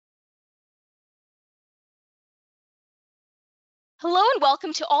Hello and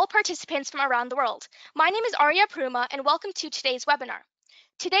welcome to all participants from around the world. My name is Arya Peruma and welcome to today's webinar.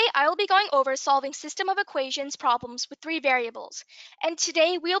 Today I will be going over solving system of equations problems with three variables. And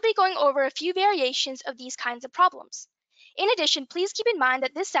today we'll be going over a few variations of these kinds of problems. In addition, please keep in mind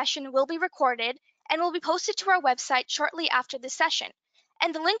that this session will be recorded and will be posted to our website shortly after this session.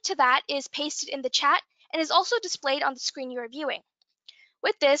 And the link to that is pasted in the chat and is also displayed on the screen you are viewing.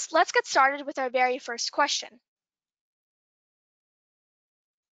 With this, let's get started with our very first question.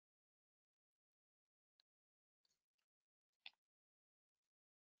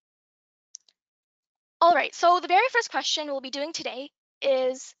 All right, so the very first question we'll be doing today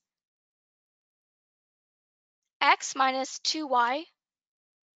is x minus 2y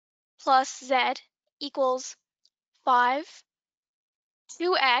plus z equals 5,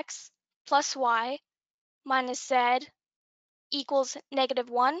 2x plus y minus z equals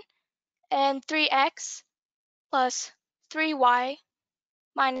 -1, and 3x plus 3y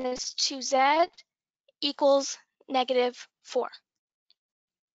minus 2z equals -4.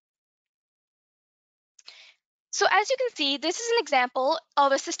 So as you can see, this is an example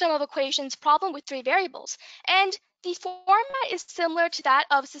of a system of equations problem with three variables. And the format is similar to that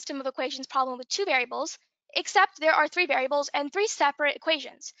of a system of equations problem with two variables, except there are three variables and three separate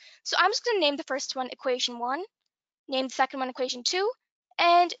equations. So I'm just going to name the first one equation 1, name the second one equation 2,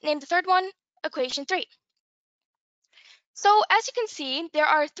 and name the third one equation 3. So as you can see, there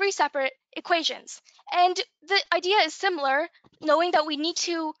are three separate equations. And the idea is similar, knowing that we need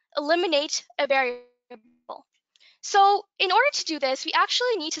to eliminate a variable. So in order to do this, we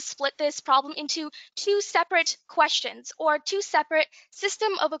actually need to split this problem into two separate questions or two separate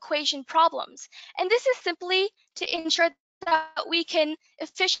system of equation problems. And this is simply to ensure that we can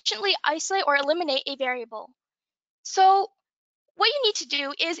efficiently isolate or eliminate a variable. So what you need to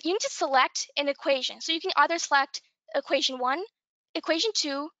do is you need to select an equation. So you can either select equation 1, equation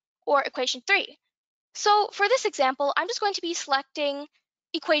 2, or equation 3. So for this example, I'm just going to be selecting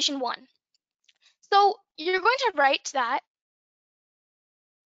equation 1. So you're going to write that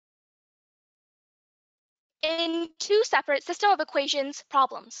in two separate system of equations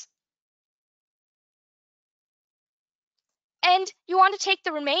problems. And you want to take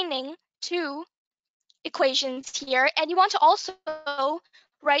the remaining two equations here, and you want to also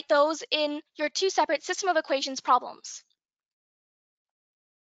write those in your two separate system of equations problems.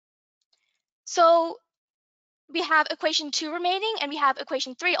 So we have equation 2 remaining, and we have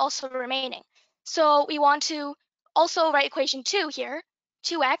equation 3 also remaining. So we want to also write equation 2 here,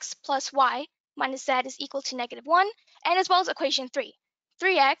 2x plus y minus z is equal to -1, and as well as equation 3,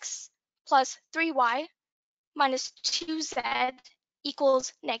 3x plus 3y minus 2z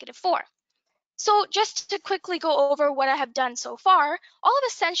equals -4. So just to quickly go over what I have done so far, all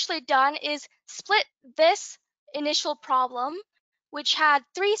I've essentially done is split this initial problem, which had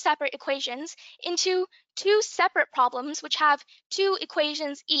three separate equations, into two separate problems which have two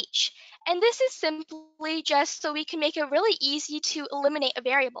equations each. And this is simply just so we can make it really easy to eliminate a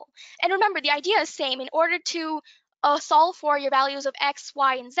variable. And remember, the idea is same. In order to solve for your values of x,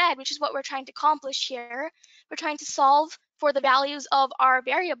 y, and z, which is what we're trying to accomplish here, we're trying to solve for the values of our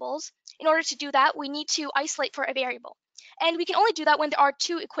variables. In order to do that, we need to isolate for a variable. And we can only do that when there are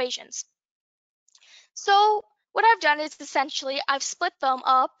two equations. So what I've done is essentially I've split them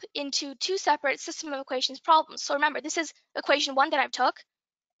up into two separate system of equations problems. So remember, this is equation 1 that I've took,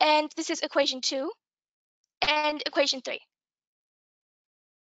 and this is equation 2 and equation 3.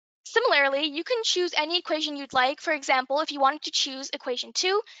 Similarly, you can choose any equation you'd like. For example, if you wanted to choose equation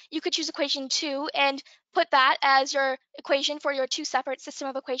 2, you could choose equation 2 and put that as your equation for your two separate system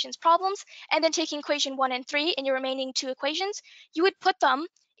of equations problems. And then taking equation 1 and 3 in your remaining two equations, you would put them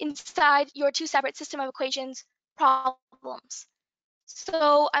inside your two separate system of equations problems.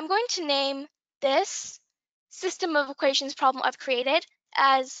 So I'm going to name this system of equations problem I've created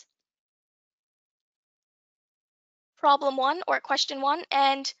as problem 1 or question 1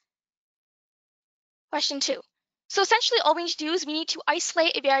 and question 2. So essentially all we need to do is we need to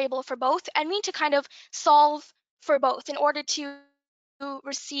isolate a variable for both, and we need to kind of solve for both in order to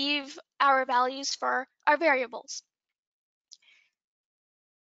receive our values for our variables.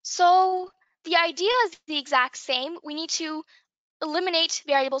 So the idea is the exact same. We need to eliminate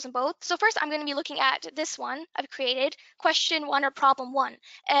variables in both. So first I'm going to be looking at this one I've created, question 1 or problem 1.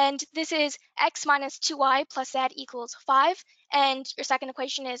 And this is x minus 2y plus z equals 5. And your second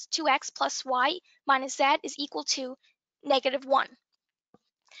equation is 2x plus y minus z is equal to -1.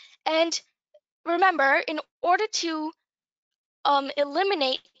 And remember, in order to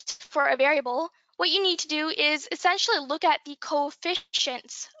eliminate for a variable, what you need to do is essentially look at the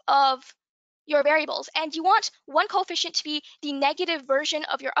coefficients of your variables, and you want one coefficient to be the negative version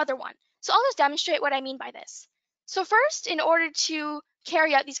of your other one. So I'll just demonstrate what I mean by this. So first, in order to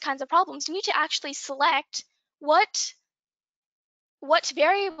carry out these kinds of problems, you need to actually select what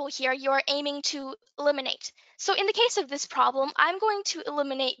variable here you're aiming to eliminate. So in the case of this problem, I'm going to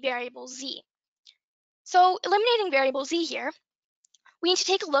eliminate variable z. So eliminating variable z here, we need to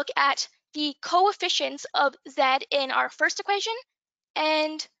take a look at the coefficients of z in our first equation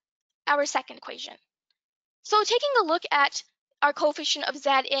and our second equation. So taking a look at our coefficient of z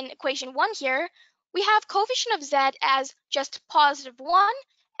in equation 1 here, we have coefficient of z as just positive 1,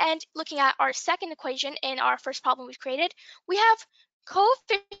 and looking at our second equation in our first problem we've created, we have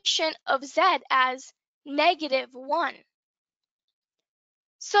coefficient of z as negative 1.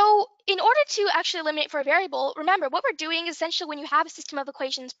 So in order to actually eliminate for a variable, remember what we're doing is essentially when you have a system of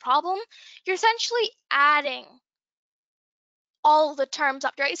equations problem, you're essentially adding all the terms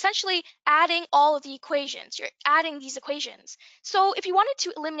up. You're essentially adding all of the equations. You're adding these equations. So if you wanted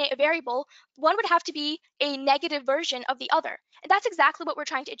to eliminate a variable, one would have to be a negative version of the other. And that's exactly what we're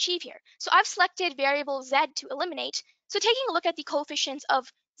trying to achieve here. So I've selected variable z to eliminate. So taking a look at the coefficients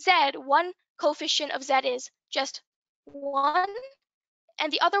of z, one coefficient of z is just 1,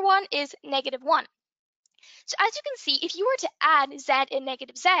 and the other one is negative 1. So as you can see, if you were to add z and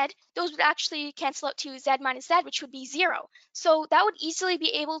negative z, those would actually cancel out to z minus z, which would be 0. So that would easily be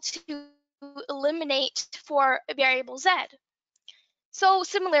able to eliminate for a variable z. So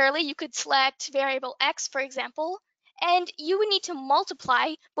similarly, you could select variable x, for example, and you would need to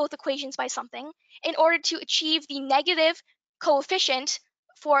multiply both equations by something in order to achieve the negative coefficient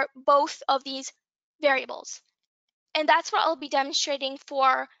for both of these variables. And that's what I'll be demonstrating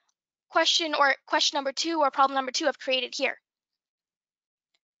for question number 2 or problem number 2 I've created here.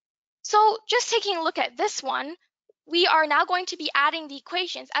 So just taking a look at this one, we are now going to be adding the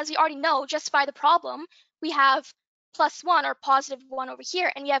equations. As we already know, just by the problem, we have plus 1 or positive 1 over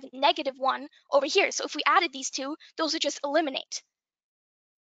here, and we have negative 1 over here. So if we added these two, those would just eliminate.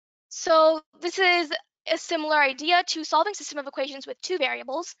 So this is a similar idea to solving system of equations with two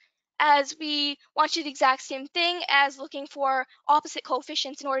variables, as we want to do the exact same thing as looking for opposite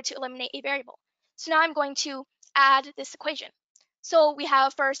coefficients in order to eliminate a variable. So now I'm going to add this equation. So we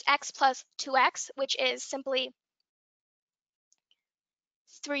have first x plus 2x, which is simply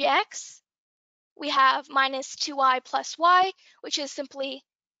 3x. We have minus 2y plus y, which is simply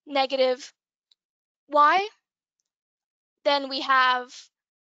negative y. Then we have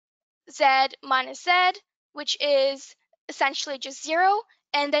z minus z, which is essentially just 0.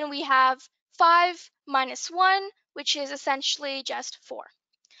 And then we have 5 minus 1, which is essentially just 4.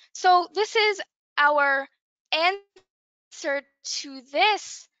 So this is our answer to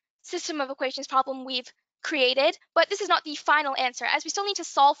this system of equations problem we've created, but this is not the final answer, as we still need to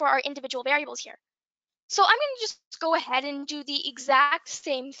solve for our individual variables here. So I'm going to just go ahead and do the exact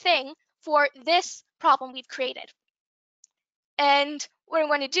same thing for this problem we've created. And what I'm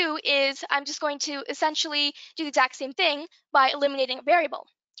going to do is I'm just going to essentially do the exact same thing by eliminating a variable.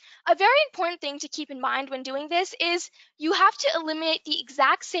 A very important thing to keep in mind when doing this is you have to eliminate the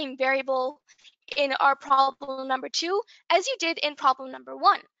exact same variable in our problem number 2 as you did in problem number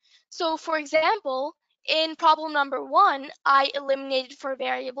 1. So for example, in problem number 1, I eliminated for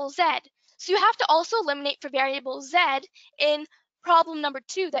variable z. So you have to also eliminate for variable z in problem number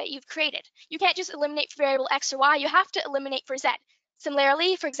 2 that you've created. You can't just eliminate for variable x or y, you have to eliminate for z.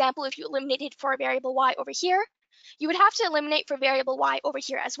 Similarly, for example, if you eliminated for a variable y over here, you would have to eliminate for variable y over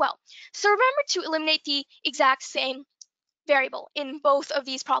here as well. So remember to eliminate the exact same variable in both of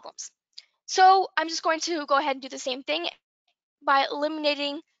these problems. So I'm just going to go ahead and do the same thing by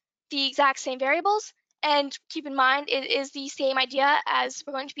eliminating the exact same variables. And keep in mind, it is the same idea as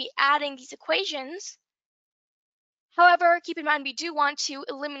we're going to be adding these equations. However, keep in mind we do want to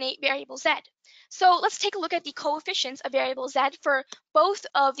eliminate variable z. So let's take a look at the coefficients of variable z for both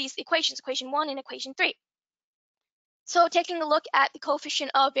of these equations, equation 1 and equation 3. So taking a look at the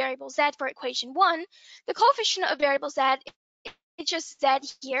coefficient of variable z for equation 1, the coefficient of variable z is just z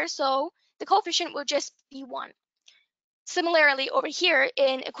here, so the coefficient will just be 1. Similarly, over here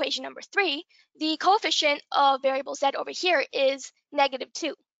in equation number 3, the coefficient of variable z over here is negative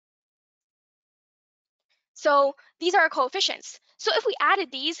 2. So these are our coefficients. So if we added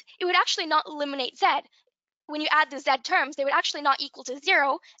these, it would actually not eliminate z. When you add the z terms, they would actually not equal to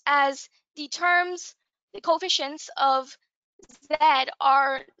 0, as the terms, the coefficients of z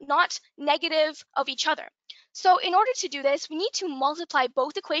are not negative of each other. So in order to do this, we need to multiply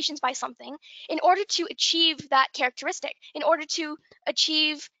both equations by something in order to achieve that characteristic, in order to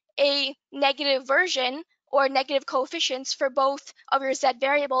achieve a negative version or negative coefficients for both of your z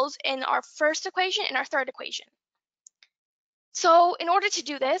variables in our first equation and our third equation. So in order to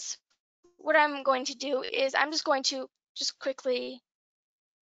do this, what I'm going to do is I'm just going to just quickly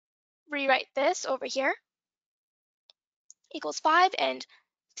rewrite this over here, equals 5, and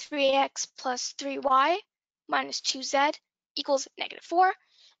 3x plus 3y minus 2z equals -4.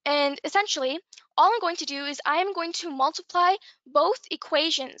 And essentially, all I'm going to do is I'm going to multiply both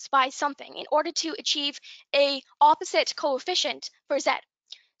equations by something in order to achieve a opposite coefficient for z.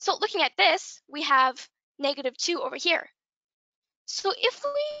 So looking at this, we have -2 over here. So if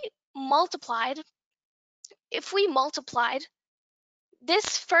we multiplied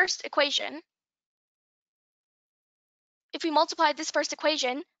this first equation,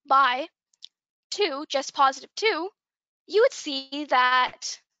 by 2, just +2, you would see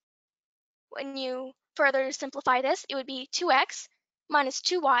that when you further simplify this, it would be 2x minus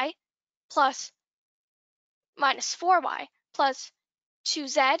 2y plus minus 4y plus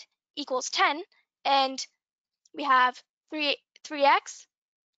 2z equals 10, and we have 3x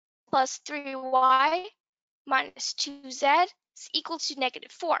plus 3y minus 2z is equal to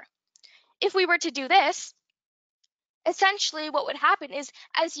 -4. If we were to do this, essentially what would happen is,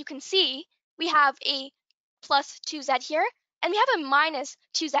 as you can see, we have a plus 2z here, and we have a minus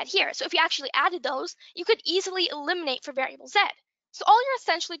 2z here. So if you actually added those, you could easily eliminate for variable z. So all you're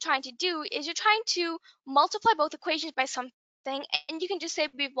essentially trying to do is you're trying to multiply both equations by something, and you can just say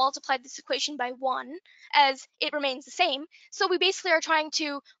we've multiplied this equation by 1 as it remains the same. So we basically are trying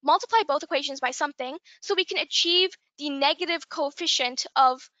to multiply both equations by something so we can achieve the negative coefficient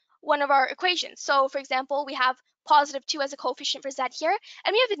of one of our equations. So for example, we have +2 as a coefficient for z here,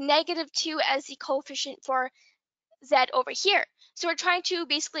 and we have -2 as the coefficient for z over here. So we're trying to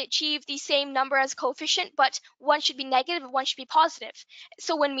basically achieve the same number as coefficient, but one should be negative and one should be positive.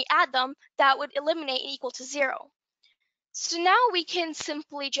 So when we add them, that would eliminate and equal to 0. So now we can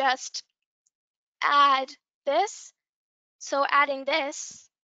simply just add this. So adding this,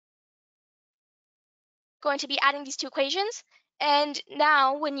 going to be adding these two equations. And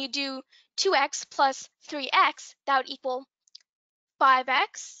now when you do 2x plus 3x, that would equal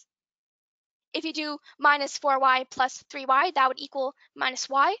 5x. If you do minus 4y plus 3y, that would equal minus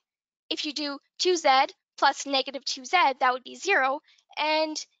y. If you do 2z plus -2z, that would be 0.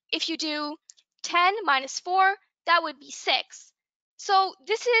 And if you do 10 minus 4, that would be 6. So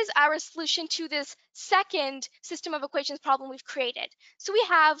this is our solution to this second system of equations problem we've created. So we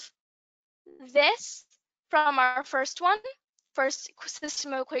have this from our first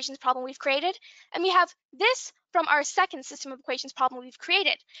system of equations problem we've created, and we have this from our second system of equations problem we've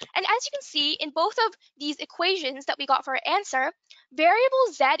created. And as you can see, in both of these equations that we got for our answer,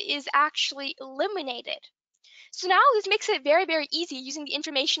 variable z is actually eliminated. So now this makes it very, very easy using the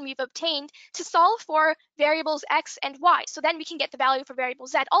information we've obtained to solve for variables x and y. So then we can get the value for variable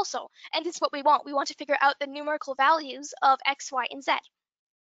z also. And this is what we want. We want to figure out the numerical values of x, y, and z.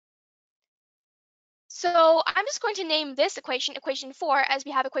 So I'm just going to name this equation equation 4, as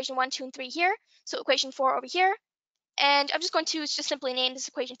we have equation 1, 2, and 3 here. So equation 4 over here. And I'm just going to just simply name this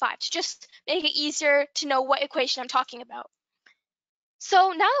equation 5 to just make it easier to know what equation I'm talking about.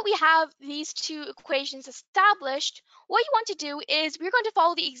 So now that we have these two equations established, what you want to do is we're going to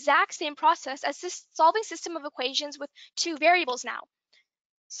follow the exact same process as this solving system of equations with two variables now.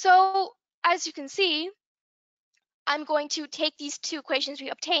 So as you can see, I'm going to take these two equations we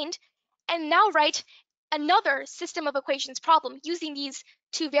obtained and now write another system of equations problem using these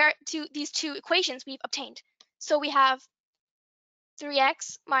two equations we've obtained. So we have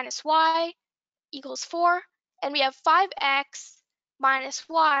 3x minus y equals 4, and we have 5x minus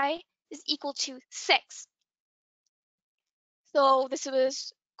y is equal to 6. So this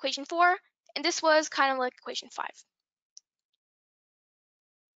was equation 4, and this was kind of like equation 5.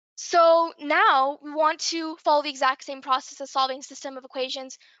 So now we want to follow the exact same process as solving a system of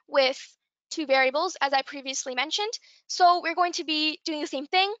equations with two variables, as I previously mentioned. So we're going to be doing the same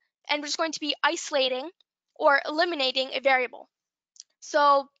thing, and we're just going to be isolating or eliminating a variable.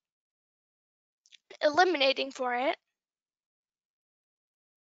 So eliminating for it,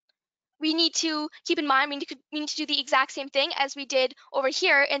 we need to keep in mind we need to do the exact same thing as we did over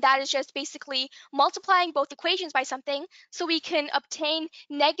here, and that is just basically multiplying both equations by something so we can obtain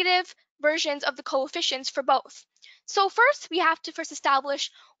negative versions of the coefficients for both. So first, we have to first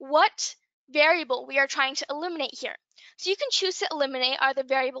establish what variable we are trying to eliminate here. So you can choose to eliminate either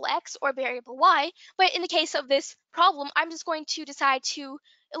variable x or variable y, but in the case of this problem, I'm just going to decide to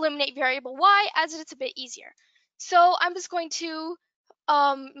eliminate variable y as it's a bit easier. So I'm just going to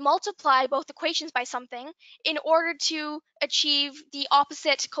multiply both equations by something in order to achieve the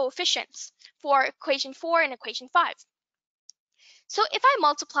opposite coefficients for equation 4 and equation 5. So if I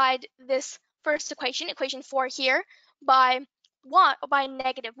multiplied this first equation, equation 4 here, by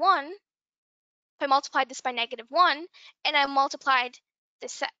 -1, if I multiplied this by -1, and I multiplied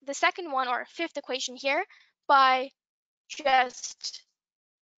the second one, or fifth equation here, by just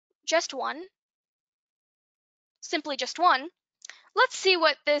 1, simply just 1, let's see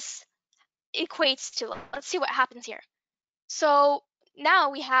what this equates to. Let's see what happens here. So now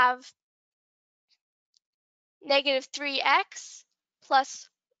we have -3x plus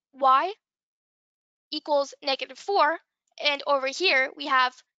y equals -4, and over here we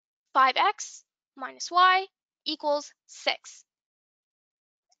have 5x minus y equals 6.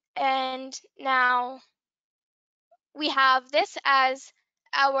 And now we have this as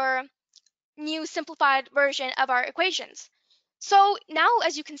our new simplified version of our equations. So now,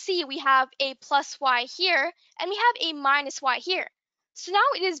 as you can see, we have a plus y here, and we have a minus y here. So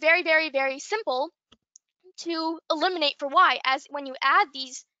now it is very, very, very simple to eliminate for y, as when you add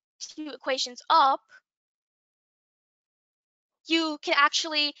these two equations up, you can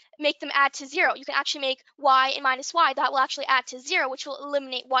actually make them add to 0. You can actually make y and minus y, that will actually add to 0, which will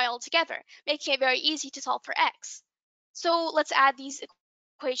eliminate y altogether, making it very easy to solve for x. So let's add these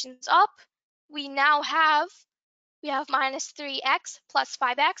equations up. We now have minus 3x plus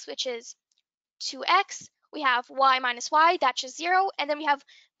 5x, which is 2x. We have y minus y, that's just 0. And then we have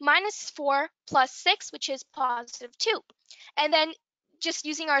minus 4 plus 6, which is positive 2. And then just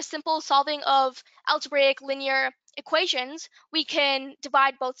using our simple solving of algebraic linear equations, we can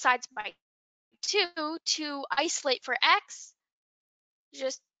divide both sides by 2 to isolate for x.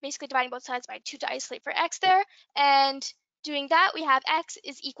 Just basically dividing both sides by 2 to isolate for x there. And doing that, we have x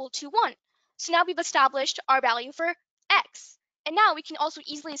is equal to 1. So now we've established our value for x. And now we can also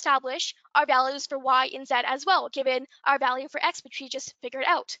easily establish our values for y and z as well, given our value for x, which we just figured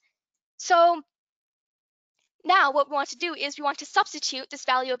out. So now what we want to do is we want to substitute this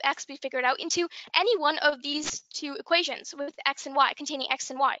value of x we figured out into any one of these two equations with x and y, containing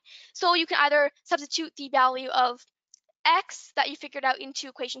x and y. So you can either substitute the value of x that you figured out into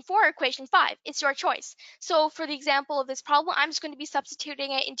equation 4 or equation 5. It's your choice. So for the example of this problem, I'm just going to be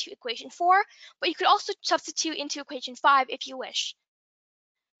substituting it into equation 4, but you could also substitute into equation 5 if you wish.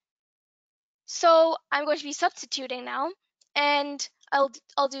 So I'm going to be substituting now, and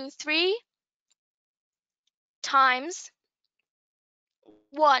I'll do 3 times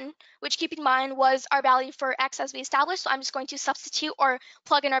 1, which, keep in mind, was our value for x as we established. So I'm just going to substitute or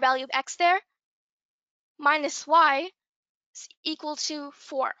plug in our value of x there, minus y is equal to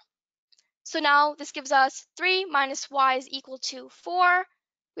 4. So now this gives us 3 minus y is equal to 4.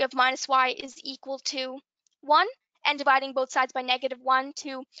 We have minus y is equal to 1. And dividing both sides by -1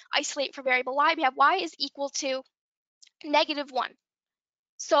 to isolate for variable y, we have y is equal to -1.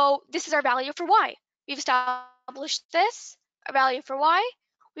 So this is our value for y. We've established this, our value for y.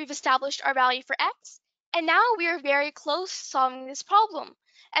 We've established our value for x. And now we are very close to solving this problem,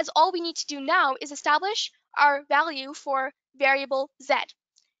 as all we need to do now is establish our value for variable z.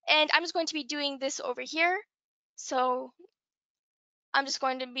 And I'm just going to be doing this over here. So I'm just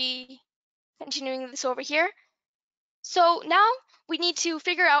going to be continuing this over here. So now we need to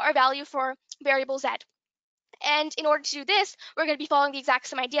figure out our value for variable z. And in order to do this, we're going to be following the exact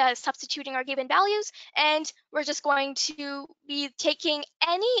same idea as substituting our given values. And we're just going to be taking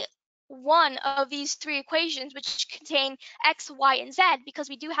any one of these three equations which contain x, y, and z, because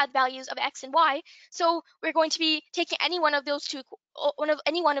we do have values of x and y. So we're going to be taking any one of those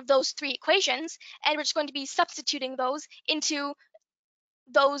three equations, and we're just going to be substituting those into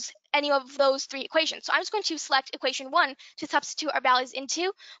any of those three equations. So I'm just going to select equation 1 to substitute our values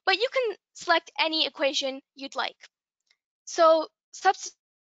into, but you can select any equation you'd like. So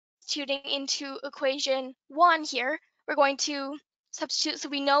substituting into equation 1 here, we're going to substitute, so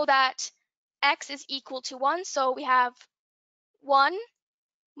we know that x is equal to 1, so we have 1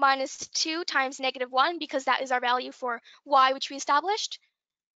 minus 2 times -1, because that is our value for y, which we established,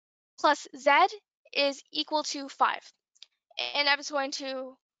 plus z is equal to 5. And I'm just going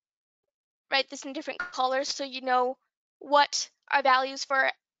to write this in different colors so you know what our values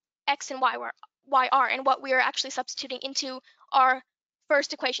for x and y are, and what we are actually substituting into our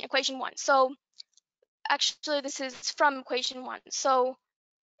first equation, equation 1. So actually this is from equation 1. So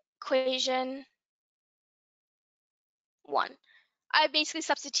equation 1. I basically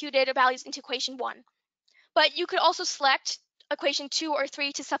substituted our values into equation 1. But you could also select equation 2 or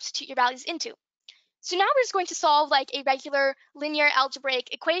 3 to substitute your values into. So now we're just going to solve like a regular linear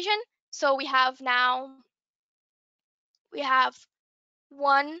algebraic equation. So we have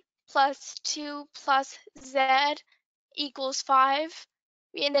 1 plus 2 plus z equals 5.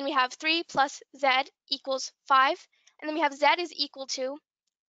 And then we have 3 plus z equals 5. And then we have z is equal to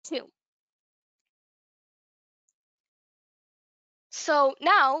 2. So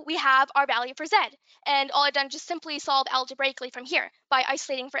now we have our value for z. And all I've done is just simply solve algebraically from here by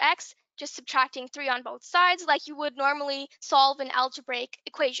isolating for x, just subtracting 3 on both sides like you would normally solve an algebraic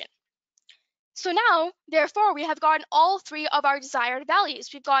equation. So now, therefore, we have gotten all 3 of our desired values.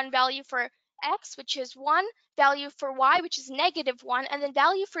 We've gotten value for x, which is 1, value for y, which is -1, and then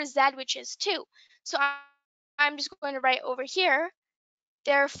value for z, which is 2. So I'm just going to write over here,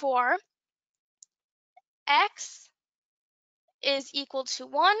 therefore, x is equal to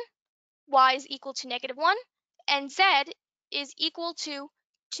 1, y is equal to -1, and z is equal to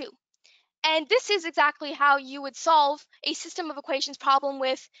 2. And this is exactly how you would solve a system of equations problem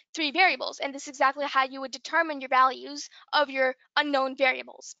with 3 variables. And this is exactly how you would determine your values of your unknown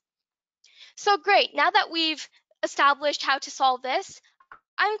variables. So great, now that we've established how to solve this,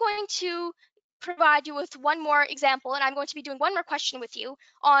 I'm going to provide you with one more example, and I'm going to be doing one more question with you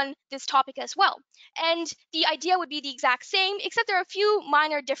on this topic as well. And the idea would be the exact same, except there are a few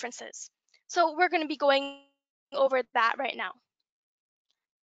minor differences. So we're going to be going over that right now.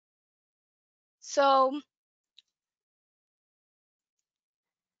 So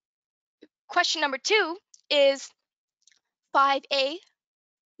question number 2 is 5a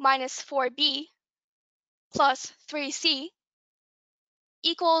minus 4b plus 3c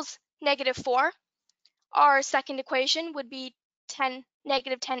equals -4. Our second equation would be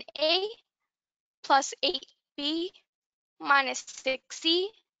 -10a plus 8b minus 6c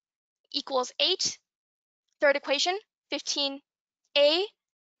equals 8. Third equation, 15a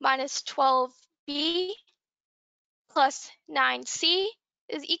minus 12b plus 9c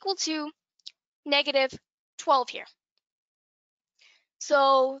is equal to -12 here.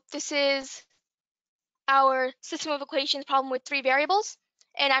 So this is our system of equations problem with 3 variables.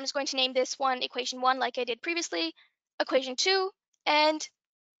 And I'm just going to name this one equation 1 like I did previously, equation 2, and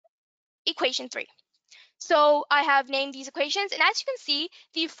equation 3. So I have named these equations, and as you can see,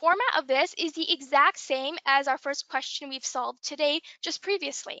 the format of this is the exact same as our first question we've solved today, just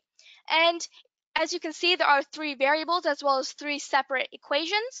previously. And as you can see, there are 3 variables as well as 3 separate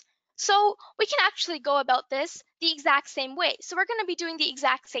equations. So we can actually go about this the exact same way. So we're going to be doing the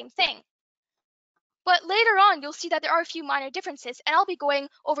exact same thing. But later on, you'll see that there are a few minor differences, and I'll be going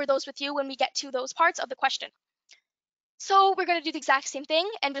over those with you when we get to those parts of the question. So we're going to do the exact same thing,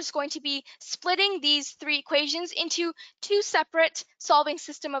 and we're just going to be splitting these 3 equations into 2 separate solving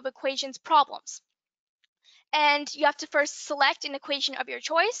system of equations problems. And you have to first select an equation of your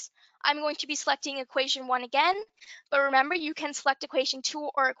choice. I'm going to be selecting equation 1 again, but remember you can select equation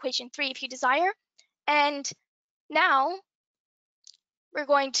 2 or equation 3 if you desire. And now we're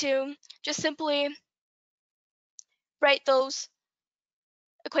going to just simply write those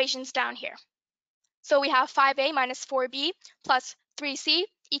equations down here. So we have 5a minus 4b plus 3c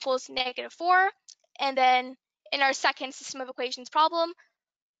equals -4. And then in our second system of equations problem,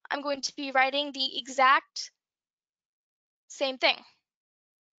 I'm going to be writing the exact same thing.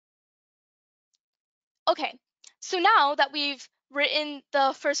 Okay, so now that we've written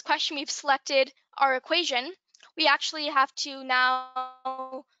the first question, we've selected our equation, we actually have to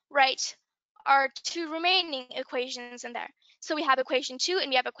now write our 2 remaining equations in there. So we have equation 2 and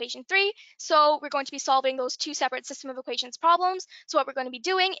we have equation 3. So we're going to be solving those 2 separate system of equations problems. So what we're going to be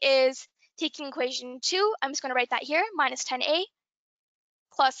doing is taking equation 2, I'm just going to write that here, minus 10a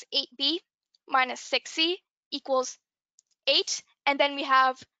plus 8b minus 6c equals 8. And then we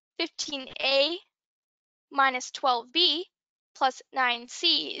have 15a minus 12b plus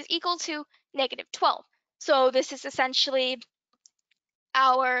 9c is equal to -12. So this is essentially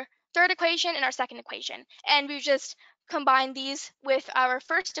our third equation and our second equation. And we've just combined these with our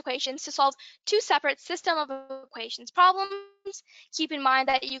first equations to solve 2 separate system of equations problems. Keep in mind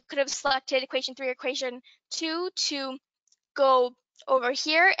that you could have selected equation 3 or equation 2 to go over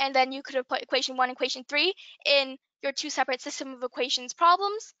here, and then you could have put equation 1 and equation 3 in your 2 separate system of equations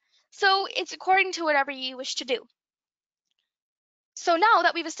problems. So it's according to whatever you wish to do. So now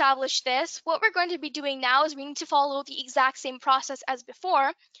that we've established this, what we're going to be doing now is we need to follow the exact same process as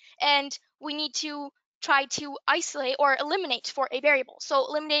before, and we need to try to isolate or eliminate for a variable. So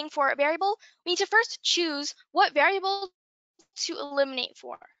eliminating for a variable, we need to first choose what variable to eliminate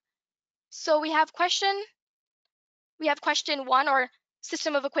for. So we have question 1 or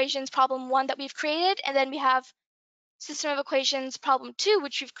system of equations problem 1 that we've created, and then we have system of equations problem 2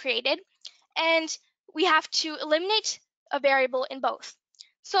 which we've created, and we have to eliminate a variable in both.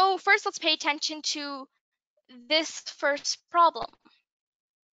 So first let's pay attention to this first problem.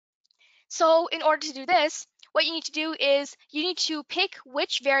 So in order to do this, what you need to do is you need to pick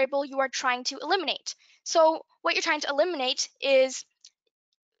which variable you are trying to eliminate. So what you're trying to eliminate is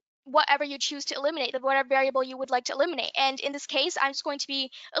whatever you choose to eliminate, whatever variable you would like to eliminate. And in this case, I'm just going to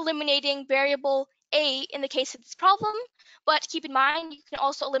be eliminating variable a in the case of this problem, but keep in mind you can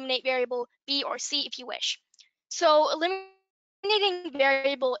also eliminate variable b or c if you wish. So eliminating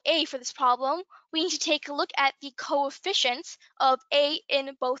variable a for this problem, we need to take a look at the coefficients of a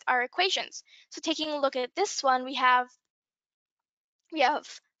in both our equations. So taking a look at this one, we have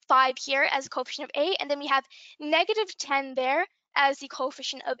 5 here as a coefficient of a, and then we have negative 10 there as the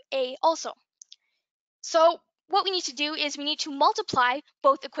coefficient of a also. So what we need to do is we need to multiply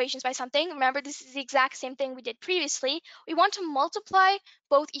both equations by something. Remember, this is the exact same thing we did previously. We want to multiply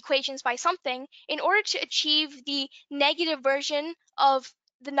both equations by something in order to achieve the negative version of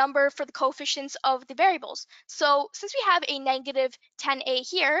the number for the coefficients of the variables. So since we have a negative 10a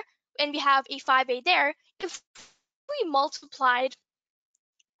here and we have a 5a there, if we multiplied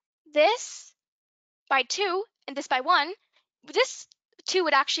this by 2 and this by 1, this 2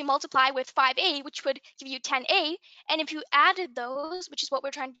 would actually multiply with 5a, which would give you 10a. And if you added those, which is what we're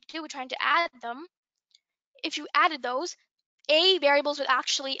trying to do, we're trying to add them. If you added those, a variables would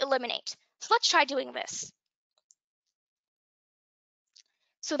actually eliminate. So let's try doing this.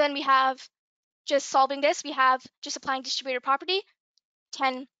 So then we have just solving this, we have just applying distributive property,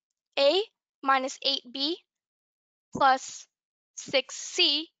 10a minus 8b plus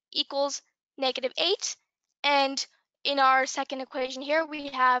 6c equals negative 8. And in our second equation here, we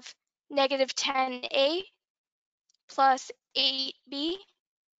have negative 10a plus 8b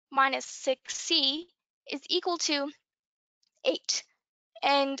minus 6c is equal to 8.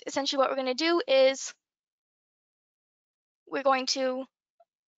 And essentially what we're going to do is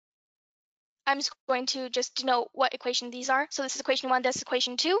I'm just going to just denote what equation these are. So this is equation 1, this is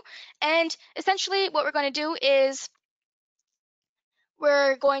equation 2. And essentially what we're going to do is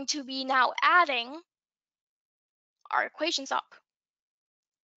we're going to be now adding our equations up.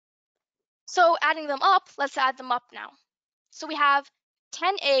 So adding them up, let's add them up now. So we have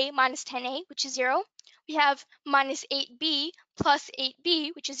 10a minus 10a, which is 0. We have minus 8b plus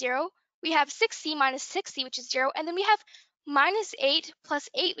 8b, which is 0. We have 6c minus 6c, which is 0. And then we have minus 8 plus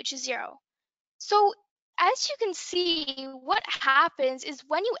 8, which is 0. So as you can see, what happens is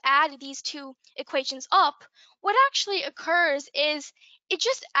when you add these two equations up, what actually occurs is it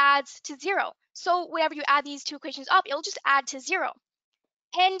just adds to 0. So whenever you add these two equations up, it'll just add to 0.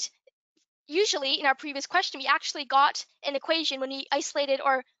 And usually in our previous question, we actually got an equation when we isolated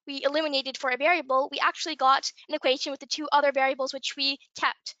or we eliminated for a variable, we actually got an equation with the two other variables which we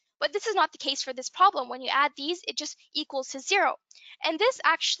kept. But this is not the case for this problem. When you add these, it just equals to 0. And this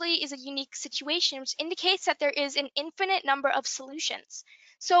actually is a unique situation, which indicates that there is an infinite number of solutions.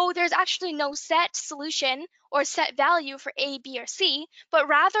 So there's actually no set solution or set value for A, B, or C, but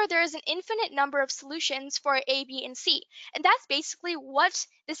rather there is an infinite number of solutions for A, B, and C. And that's basically what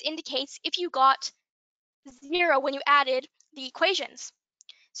this indicates if you got 0 when you added the equations.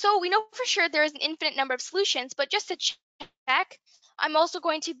 So we know for sure there is an infinite number of solutions, but just to check, I'm also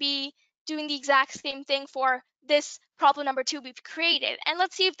going to be doing the exact same thing for this problem number 2 we've created. And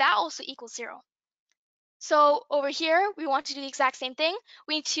let's see if that also equals 0. So over here, we want to do the exact same thing.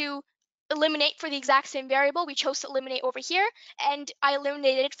 We need to eliminate for the exact same variable. We chose to eliminate over here, and I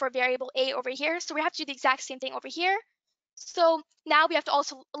eliminated for variable a over here. So we have to do the exact same thing over here. So now we have to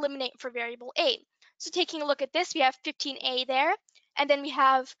also eliminate for variable a. So taking a look at this, we have 15a there, and then we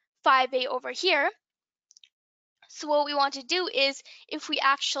have 5a over here. So what we want to do is if we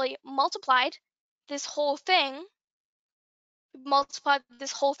actually multiplied this whole thing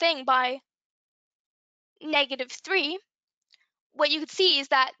by negative 3, what you could see is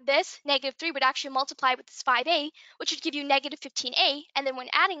that this negative 3 would actually multiply with this 5a, which would give you negative 15a. And then when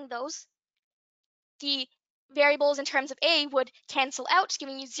adding those, the variables in terms of a would cancel out,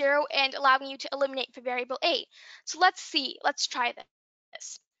 giving you 0 and allowing you to eliminate for variable a. So let's see. Let's try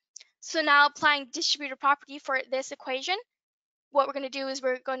this. So now applying distributive property for this equation, what we're going to do is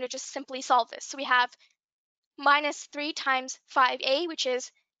we're going to just simply solve this. So we have minus 3 times 5a, which is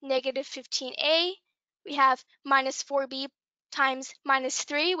negative 15a. We have minus 4b times minus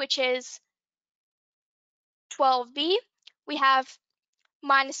 3, which is 12b. We have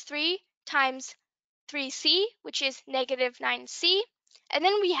minus 3 times 3c, which is negative 9c. And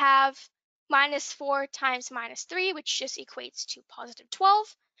then we have minus 4 times minus 3, which just equates to positive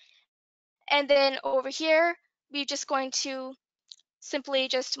 12. And then over here, we're just going to simply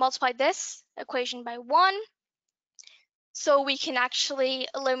just multiply this equation by 1. So we can actually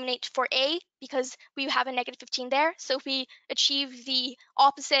eliminate for a because we have a negative 15 there. So if we achieve the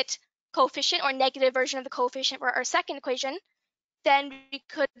opposite coefficient or negative version of the coefficient for our second equation, then we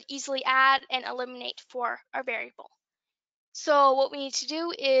could easily add and eliminate for our variable. So what we need to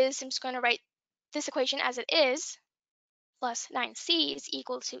do is, I'm just going to write this equation as it is, plus 9c is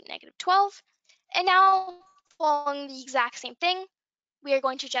equal to negative 12. And now, following the exact same thing, we are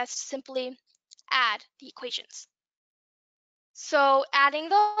going to just simply add the equations. So adding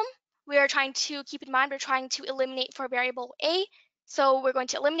them, we are trying to keep in mind we're trying to eliminate for variable a. So we're going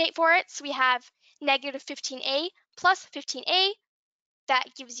to eliminate for it. So we have negative 15a plus 15a, that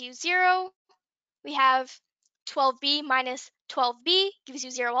gives you 0. We have 12b minus 12b gives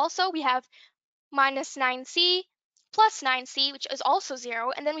you 0 also. We have minus 9c plus 9c, which is also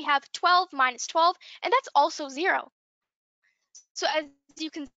 0. And then we have 12 minus 12, and that's also 0. So as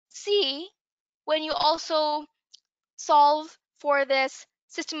you can see, when you also solve for this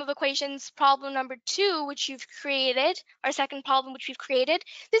system of equations problem number 2, which you've created, our second problem which we've created,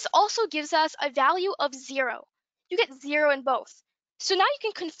 this also gives us a value of 0. You get 0 in both. So now you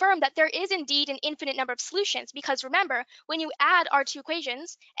can confirm that there is indeed an infinite number of solutions, because remember, when you add our two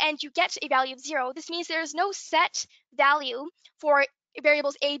equations and you get a value of 0, this means there is no set value for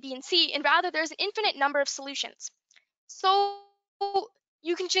variables a, b, and c, and rather there's an infinite number of solutions. So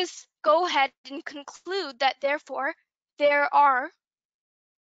you can just go ahead and conclude that therefore there are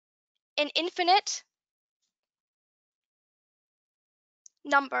an infinite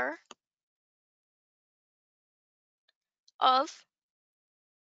number of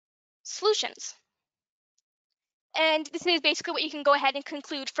solutions. And this is basically what you can go ahead and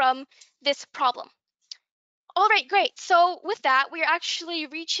conclude from this problem. All right, great. So with that, we're actually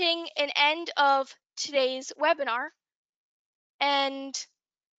reaching an end of today's webinar. And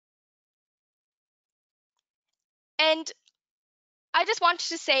I just wanted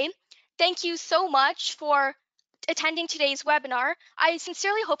to say thank you so much for attending today's webinar. I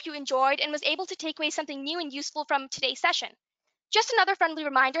sincerely hope you enjoyed and was able to take away something new and useful from today's session. Just another friendly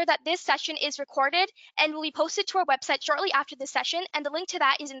reminder that this session is recorded and will be posted to our website shortly after this session, and the link to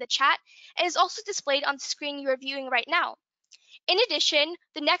that is in the chat and is also displayed on the screen you are viewing right now. In addition,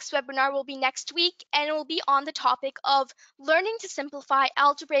 the next webinar will be next week, and it will be on the topic of learning to simplify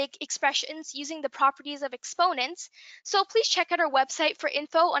algebraic expressions using the properties of exponents. So please check out our website for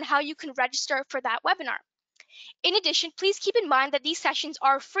info on how you can register for that webinar. In addition, please keep in mind that these sessions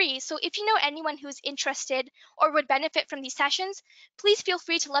are free, so if you know anyone who is interested or would benefit from these sessions, please feel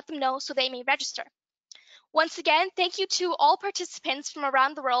free to let them know so they may register. Once again, thank you to all participants from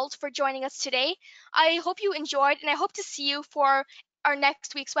around the world for joining us today. I hope you enjoyed, and I hope to see you for our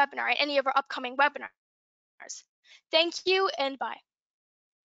next week's webinar and any of our upcoming webinars. Thank you, and bye.